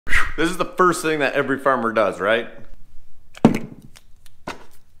This is the first thing that every farmer does, right?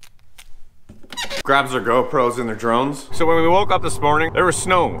 Grabs their GoPros and their drones. So when we woke up this morning, there was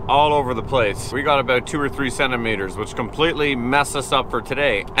snow all over the place. We got about 2 or 3 centimeters, which completely messed us up for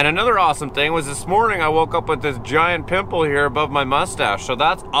today. And another awesome thing was this morning I woke up with this giant pimple here above my mustache, so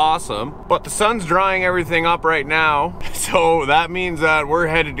that's awesome. But the sun's drying everything up right now, so that means that we're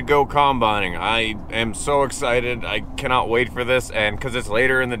headed to go combining. I am so excited. I cannot wait for this, and because it's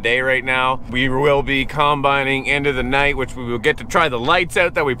later in the day right now, we will be combining into the night, which we will get to try the lights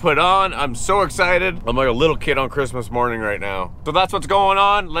out that we put on. I'm so excited. I'm like a little kid on Christmas morning right now. So that's what's going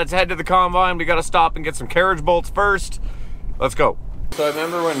on. Let's head to the combine. We gotta stop and get some carriage bolts first. Let's go. So I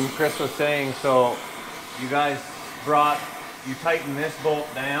remember when Chris was saying, so you guys you tighten this bolt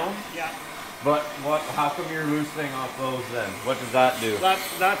down? Yeah. But how come you're loosening off those then? What does that do?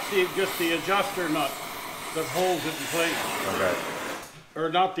 That's just the adjuster nut that holds it in place. Okay. Or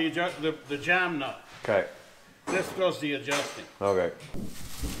not the the jam nut. Okay. This does the adjusting. Okay.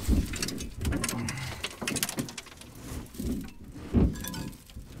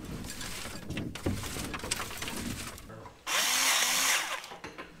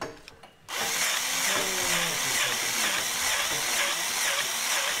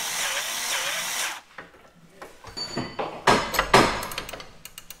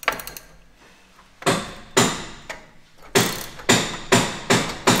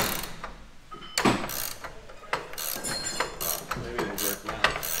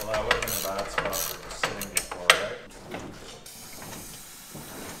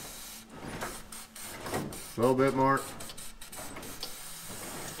 A little bit more.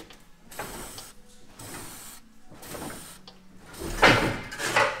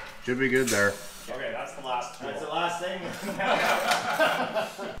 Should be good there. Okay, that's the last tool. That's the last thing.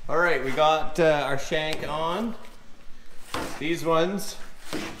 All right, we got our shank on. These ones.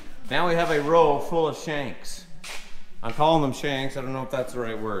 Now we have a row full of shanks. I'm calling them shanks. I don't know if that's the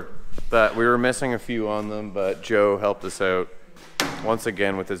right word. But we were missing a few on them, but Joe helped us out once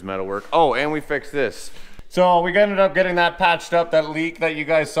again with his metal work. Oh, and we fixed this. So we ended up getting that patched up, that leak that you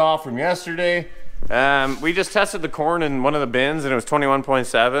guys saw from yesterday. We just tested the corn in one of the bins and it was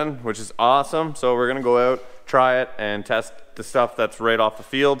 21.7, which is awesome. So we're gonna go out, try it, and test the stuff that's right off the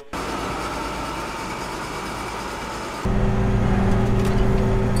field.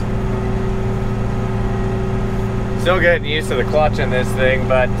 Still getting used to the clutch in this thing,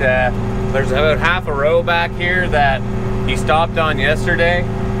 but there's about half a row back here that he stopped on yesterday.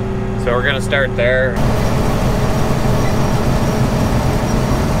 So we're gonna start there.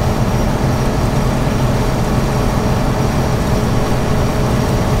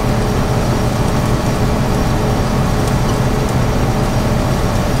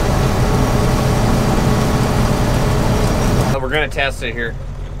 We're gonna test it here.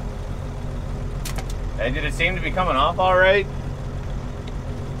 Hey, did it seem to be coming off all right?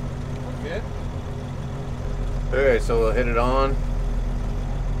 Good. Okay, so we'll hit it on.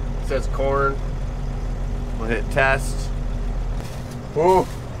 It says corn. We'll hit test. Ooh,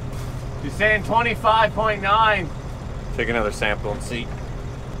 you're saying 25.9. Take another sample and see.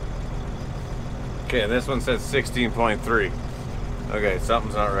 Okay, this one says 16.3. Okay,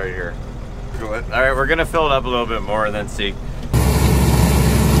 something's not right here. All right, we're gonna fill it up a little bit more and then see.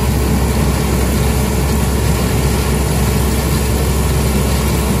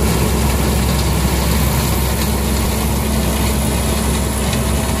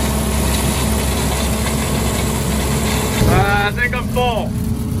 I think I'm full.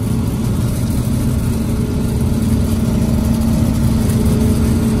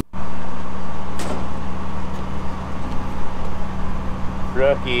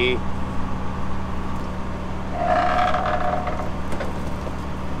 Rookie.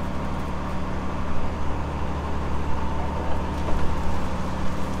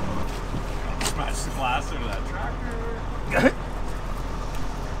 Smash the glass into that tractor.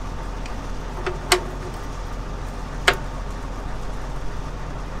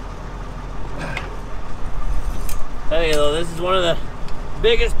 Tell you though, this is one of the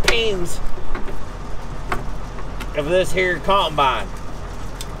biggest pains of this here combine.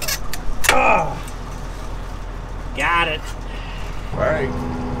 Oh, got it. All right.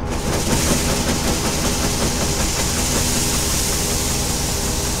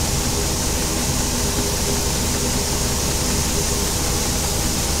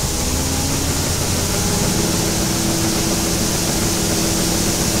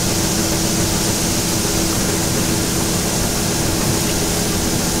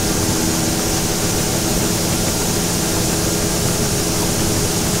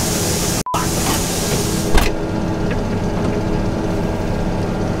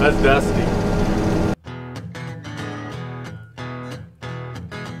 That's dusty.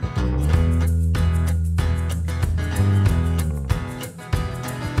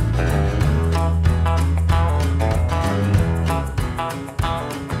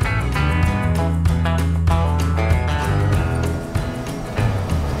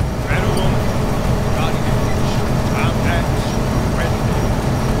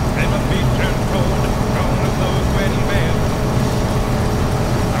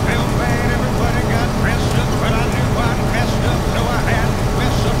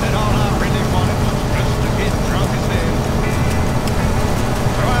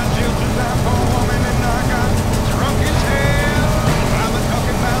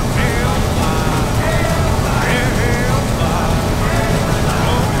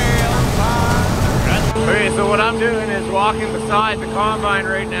 So what I'm doing is walking beside the combine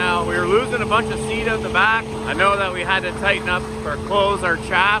right now. We were losing a bunch of seed out the back. I know that we had to tighten up or close our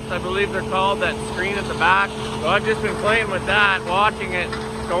chaps, I believe they're called, that screen at the back. So I've just been playing with that, watching it,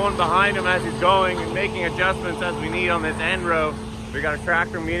 going behind him as he's going and making adjustments as we need on this end row. We got a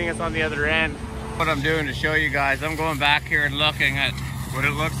tractor meeting us on the other end. What I'm doing to show you guys, I'm going back here and looking at what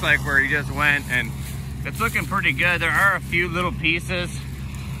it looks like where he just went, and it's looking pretty good. There are a few little pieces.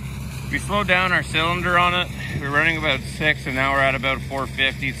 We slowed down our cylinder on it. We're running about 6 and now we're at about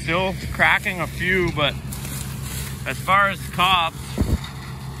 450. It's still cracking a few, but as far as cobs,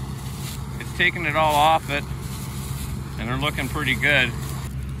 it's taking it all off it and they're looking pretty good.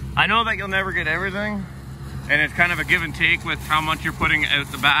 I know that you'll never get everything, and it's kind of a give and take with how much you're putting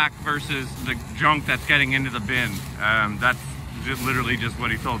out the back versus the junk that's getting into the bin. That's literally just what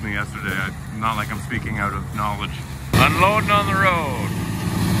he told me yesterday. Not like I'm speaking out of knowledge. Unloading on the road.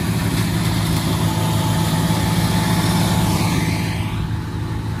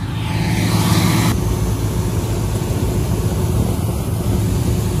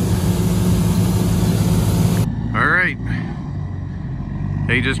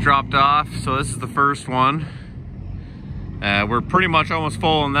 They just dropped off, so this is the first one. We're pretty much almost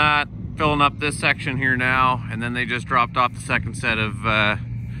full in that, filling up this section here now, and then they just dropped off the second set of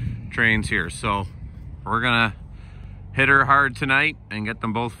trains here. So we're gonna hit her hard tonight and get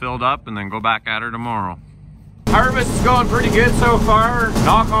them both filled up and then go back at her tomorrow. Harvest is going pretty good so far,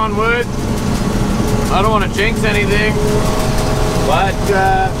 knock on wood. I don't want to jinx anything, but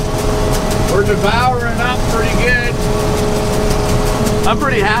we're devouring up pretty good. I'm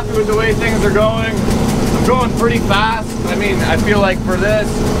pretty happy with the way things are going. I'm going pretty fast. I mean, I feel like for this,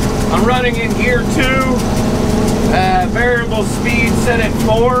 I'm running in gear 2, variable speed set at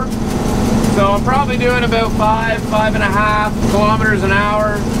 4. So I'm probably doing about 5.5 kilometers an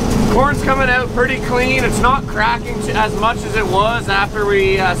hour. Corn's coming out pretty clean. It's not cracking as much as it was after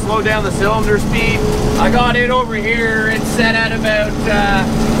we slowed down the cylinder speed. I got it over here. It's set at about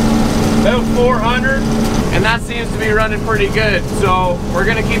 400, and that seems to be running pretty good. So we're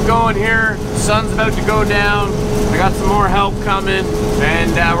gonna keep going here. Sun's about to go down. I got some more help coming,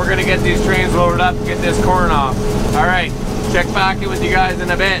 and we're gonna get these trains loaded up and get this corn off. All right, check back in with you guys in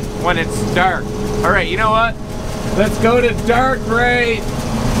a bit when it's dark. All right, you know what? Let's go to dark right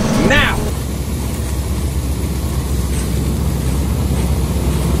now.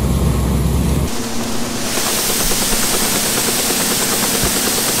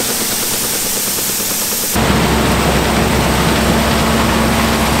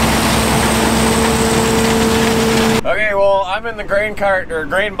 I'm in the grain cart or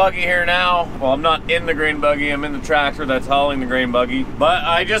grain buggy here now. Well, I'm not in the grain buggy, I'm in the tractor that's hauling the grain buggy. But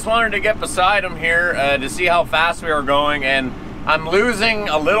I just wanted to get beside him here to see how fast we were going, and I'm losing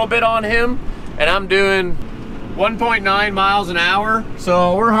a little bit on him, and I'm doing 1.9 miles an hour.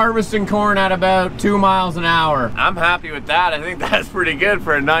 So we're harvesting corn at about 2 miles an hour. I'm happy with that. I think that's pretty good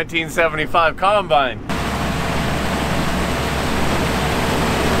for a 1975 combine.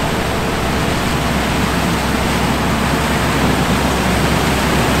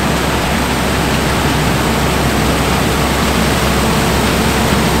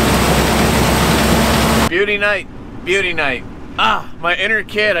 Beauty night, beauty night. Ah, my inner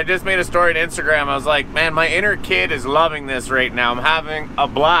kid, I just made a story to Instagram. I was like, man, my inner kid is loving this right now. I'm having a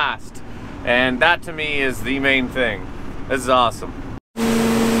blast. And that to me is the main thing. This is awesome.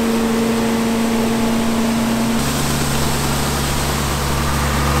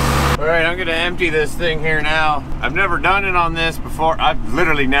 All right, I'm gonna empty this thing here now. I've never done it on this before. I've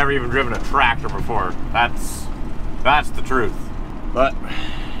literally never even driven a tractor before. That's the truth. But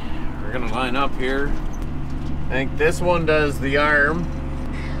we're gonna line up here. I think this one does the arm.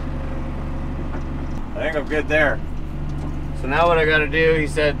 I think I'm good there. So now what I gotta do, he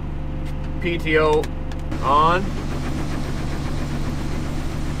said PTO on.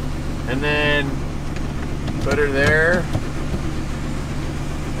 and then put her there,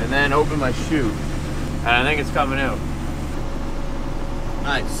 and then open my chute. And I think it's coming out.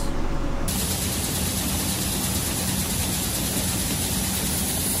 Nice.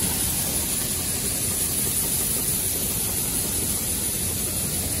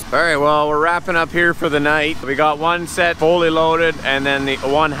 All right, well, we're wrapping up here for the night. We got one set fully loaded and then the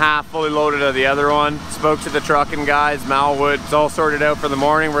one half fully loaded of the other one. Spoke to the trucking guys, Malwood. It's all sorted out for the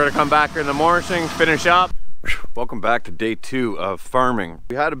morning. We're gonna come back here in the morning, finish up. Welcome back to day 2 of farming.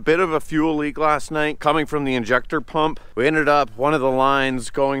 We had a bit of a fuel leak last night coming from the injector pump. We ended up one of the lines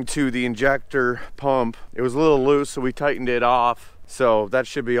going to the injector pump. It was a little loose, so we tightened it off. So that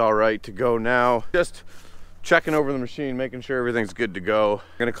should be all right to go now. Just checking over the machine, making sure everything's good to go.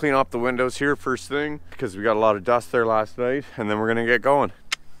 I'm gonna clean up the windows here first thing because we got a lot of dust there last night, and then we're gonna get going.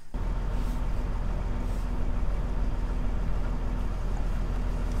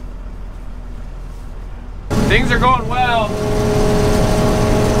 Things are going well.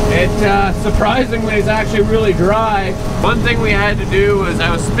 It surprisingly is actually really dry. One thing we had to do was I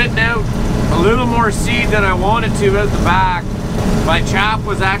was spitting out a little more seed than I wanted to at the back. My chaff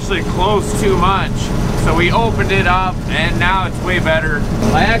was actually close too much. So we opened it up and now it's way better.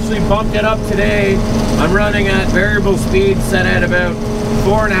 I actually bumped it up today. I'm running at variable speed set at about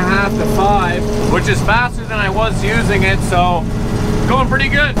 4.5 to 5, which is faster than I was using it, so going pretty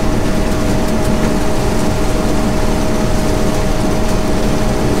good.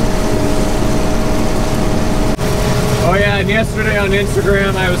 Oh yeah, and yesterday on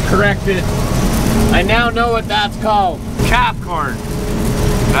Instagram I was corrected. I now know what that's called. Calf corn.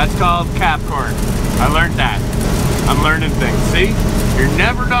 That's called calf corn. I learned that. I'm learning things. See? You're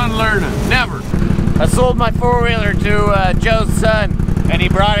never done learning. Never. I sold my four-wheeler to Joe's son, and he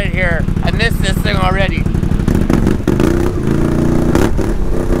brought it here. I missed this thing already.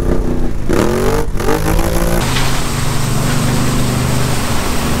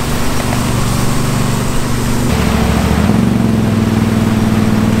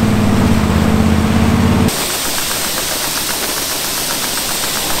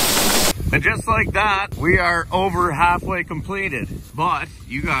 And just like that, we are over halfway completed. But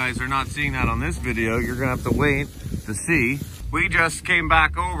you guys are not seeing that on this video. You're gonna have to wait to see. We just came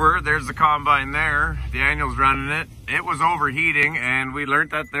back over. There's the combine there. Daniel's running it. It was overheating and we learned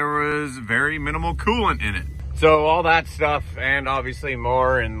that there was very minimal coolant in it. So all that stuff and obviously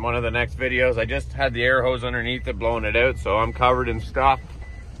more in one of the next videos. I just had the air hose underneath it blowing it out, so I'm covered in stuff.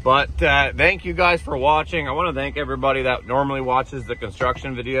 But thank you guys for watching. I want to thank everybody that normally watches the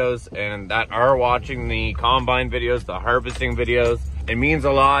construction videos and that are watching the combine videos, the harvesting videos. It means a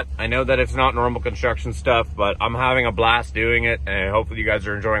lot. I know that it's not normal construction stuff, but I'm having a blast doing it, and hopefully you guys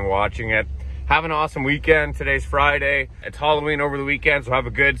are enjoying watching it. Have an awesome weekend. Today's Friday. It's Halloween over the weekend, so have a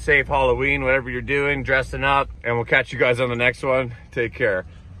good, safe Halloween, whatever you're doing, dressing up, and we'll catch you guys on the next one. Take care.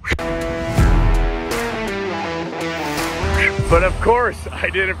 But of course, I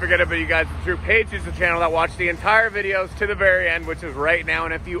didn't forget about you guys. The True Patriots, the channel that watch the entire videos to the very end, which is right now.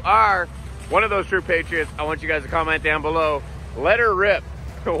 And if you are one of those True Patriots, I want you guys to comment down below. Let her rip.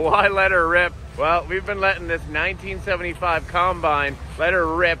 Why let her rip? Well, we've been letting this 1975 combine let her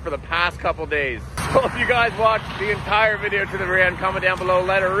rip for the past couple days. So if you guys watch the entire video to the very end, comment down below,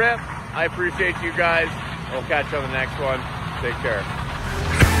 let her rip. I appreciate you guys. We'll catch you on the next one. Take care.